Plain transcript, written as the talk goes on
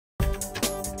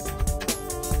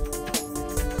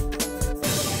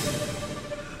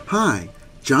Hi,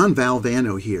 John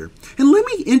Valvano here, and let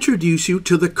me introduce you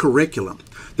to the curriculum,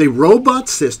 the Robot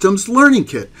Systems Learning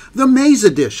Kit, the Maze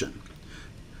Edition.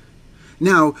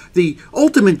 Now, the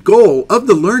ultimate goal of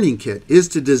the Learning Kit is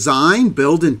to design,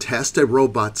 build, and test a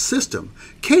robot system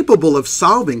capable of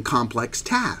solving complex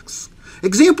tasks.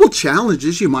 Example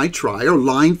challenges you might try are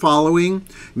line following,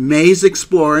 maze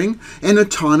exploring, and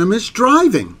autonomous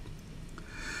driving.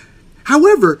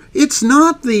 However, it's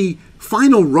not the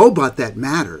final robot that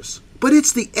matters, but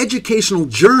it's the educational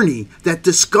journey that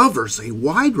discovers a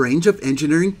wide range of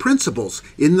engineering principles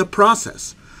in the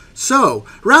process. So,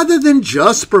 rather than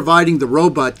just providing the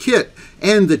robot kit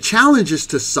and the challenges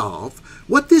to solve,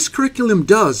 what this curriculum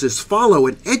does is follow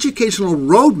an educational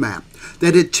roadmap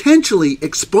that intentionally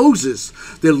exposes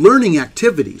the learning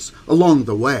activities along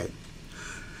the way.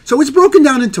 So it's broken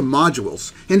down into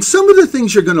modules, and some of the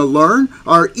things you're going to learn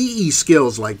are EE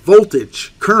skills like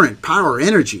voltage, current, power,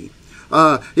 energy.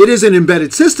 It is an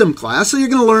embedded system class, so you're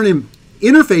going to learn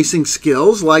interfacing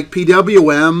skills like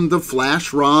PWM, the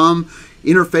flash ROM,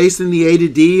 interfacing the A to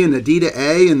D and the D to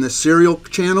A and the serial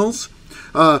channels.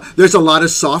 There's a lot of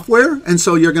software, and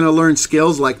so you're going to learn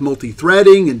skills like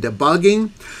multi-threading and debugging.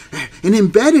 And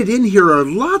embedded in here are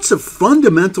lots of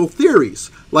fundamental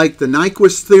theories, like the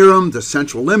Nyquist theorem, the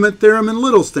central limit theorem, and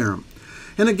Little's theorem.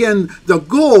 And again, the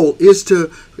goal is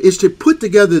to put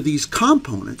together these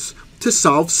components to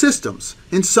solve systems.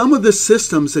 And some of the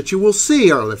systems that you will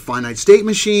see are the finite state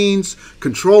machines,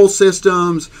 control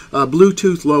systems,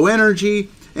 Bluetooth low energy,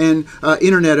 and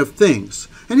Internet of Things.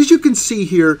 And as you can see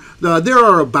here, there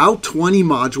are about 20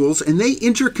 modules, and they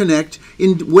interconnect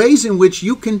in ways in which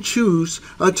you can choose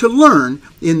to learn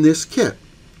in this kit.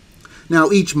 Now,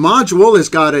 each module has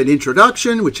got an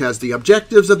introduction, which has the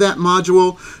objectives of that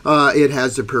module. It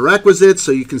has the prerequisites,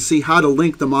 so you can see how to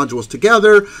link the modules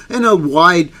together, and a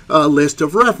wide list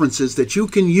of references that you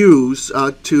can use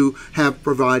to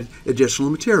provide additional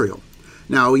material.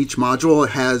 Now, each module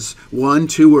has 1,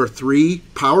 2, or 3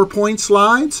 PowerPoint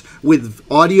slides with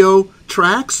audio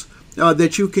tracks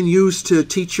that you can use to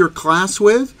teach your class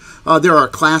with. There are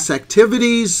class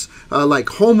activities like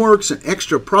homeworks and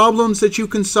extra problems that you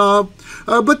can solve.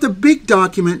 But the big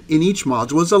document in each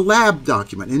module is a lab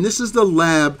document, and this is the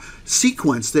lab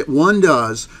sequence that one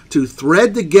does to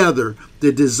thread together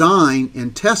the design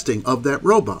and testing of that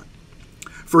robot.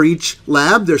 For each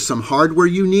lab, there's some hardware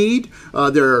you need.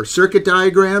 There are circuit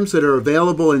diagrams that are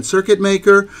available in Circuit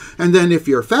Maker. And then if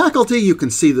you're faculty, you can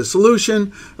see the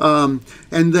solution. And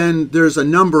then there's a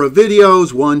number of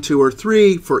videos, 1, 2, or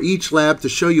 3, for each lab to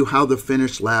show you how the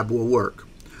finished lab will work.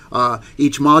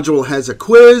 Each module has a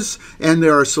quiz, and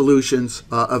there are solutions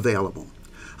available.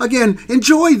 Again,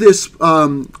 enjoy this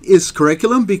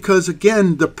curriculum because,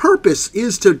 again, the purpose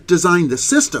is to design the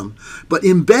system, but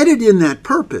embedded in that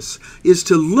purpose is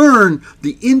to learn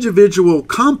the individual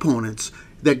components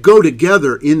that go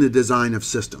together in the design of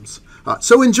systems.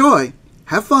 So enjoy,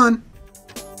 have fun.